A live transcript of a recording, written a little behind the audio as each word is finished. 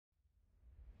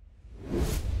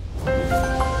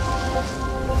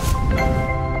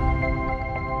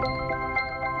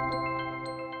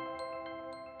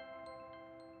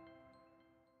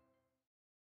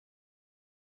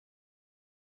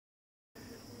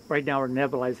right now we're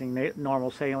nebulizing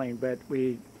normal saline, but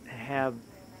we have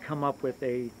come up with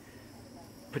a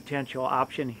potential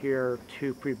option here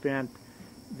to prevent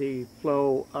the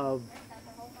flow of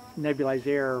nebulized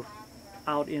air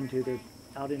out into the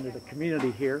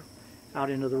community here, out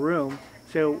into the room.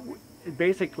 So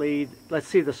basically, let's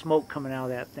see the smoke coming out of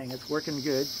that thing. It's working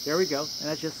good. There we go. And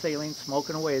that's just saline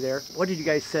smoking away there. What did you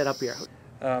guys set up here?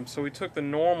 So we took the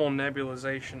normal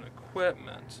nebulization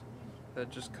equipment that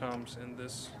just comes in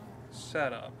this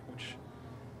setup, which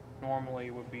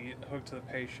normally would be hooked to the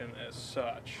patient as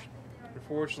such.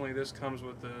 Unfortunately, this comes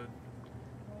with the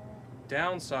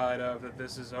downside of that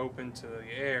this is open to the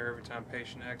air. Every time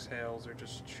patient exhales, they're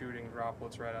just shooting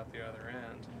droplets right out the other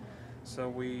end. So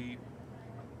we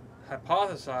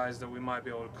hypothesized that we might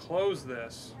be able to close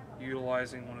this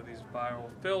utilizing one of these viral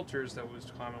filters that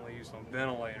was commonly used on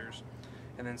ventilators,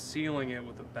 and then sealing it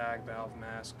with a bag valve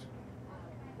mask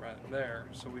right there.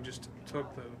 So we just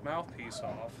took the mouthpiece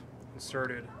off,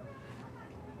 inserted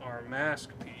our mask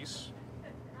piece,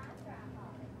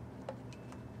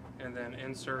 and then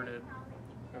inserted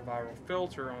a viral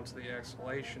filter onto the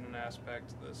exhalation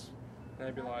aspect of this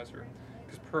nebulizer.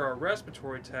 Because per our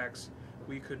respiratory techs,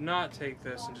 we could not take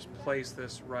this and just place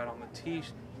this right on the T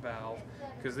valve,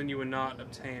 because then you would not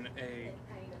obtain a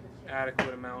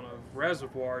adequate amount of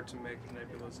reservoir to make the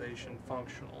nebulization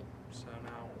functional. So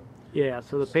now, yeah,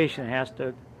 so the patient has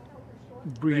to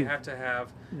breathe. They have to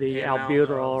have the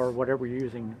albuterol or whatever you're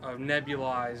using. Of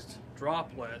nebulized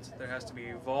droplets. There has to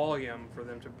be volume for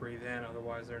them to breathe in,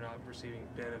 otherwise they're not receiving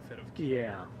benefit of care.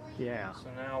 Yeah, yeah. So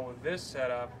now with this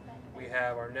setup, we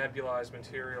have our nebulized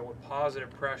material with positive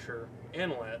pressure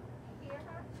inlet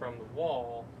from the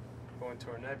wall going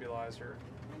to our nebulizer.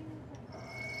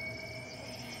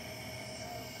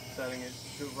 Setting it,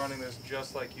 running this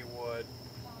just like you would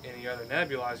any other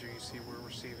nebulizer. You see we're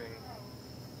receiving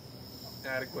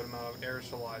adequate amount of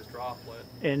aerosolized droplet.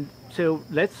 And so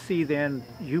let's see then,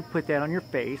 you put that on your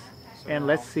face, so and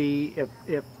let's see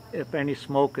if any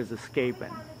smoke is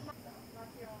escaping.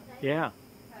 Yeah.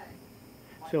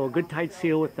 So a good tight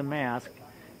seal with the mask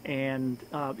and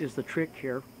is the trick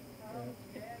here.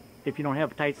 If you don't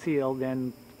have a tight seal,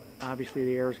 then obviously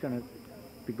the air is going to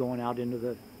be going out into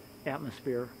the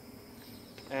atmosphere.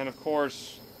 And of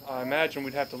course, I imagine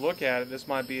we'd have to look at it. This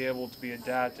might be able to be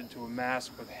adapted to a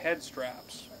mask with head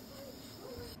straps.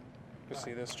 You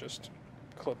see, this just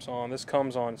clips on. This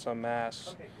comes on some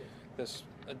masks, this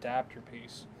adapter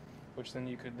piece, which then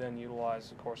you could then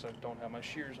utilize. Of course, I don't have my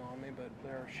shears on me, but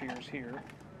there are shears here.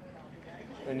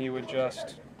 Then you would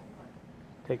just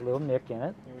take a little nick in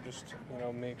it. You would just,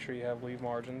 make sure you have leave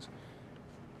margins.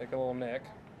 Take a little nick,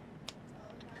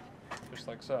 just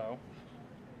like so.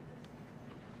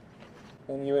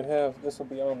 Then you would have, this will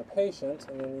be on the patient,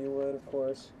 and then you would, of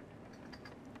course,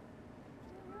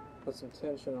 put some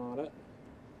tension on it,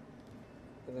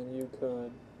 and then you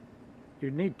could...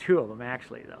 You'd need two of them,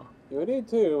 actually, though. You would need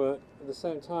two, but at the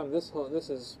same time, this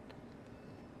is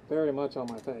very much on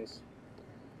my face.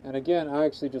 And again, I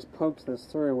actually just poked this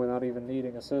through without even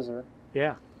needing a scissor.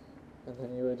 Yeah. And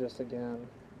then you would just, again,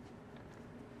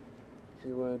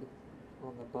 you would,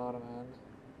 on the bottom end,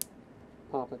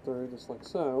 pop it through just like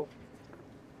so.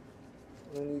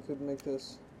 And then you could make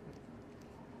this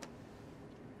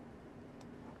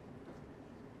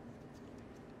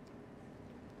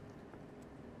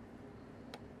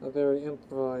a very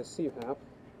improvised CPAP.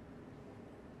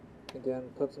 Again,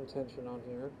 put some tension on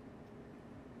here.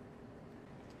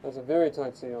 That's a very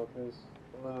tight seal because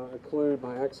I'm going to occlude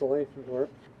my exhalation work.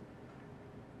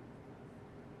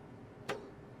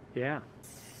 Yeah.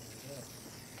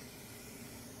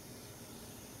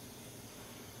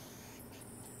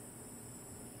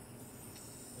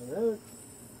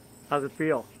 How's it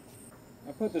feel?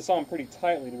 I put this on pretty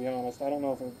tightly, to be honest. I don't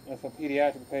know if a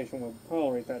pediatric patient would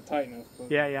tolerate that tightness.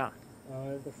 But yeah.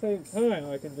 At the same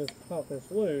time, I can just pop this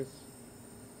loose,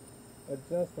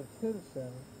 adjust the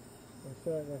tension, and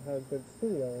showing it has good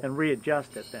seal. And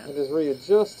readjust it then. And just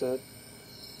readjust it.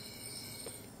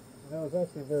 And that was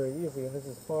actually very easy, and this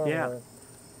is far more...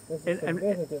 This is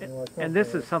significantly more comfortable. And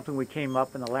this is something we came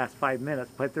up in the last 5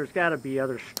 minutes, but there's got to be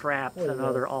other straps and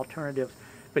other alternatives.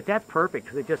 But that's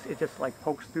perfect because it just like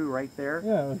pokes through right there.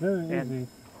 Yeah, it was very easy.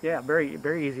 Yeah,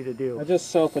 very easy to do. I just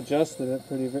self-adjusted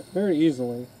it very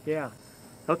easily. Yeah.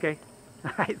 Okay.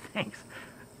 All right. Thanks.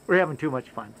 We're having too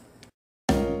much fun.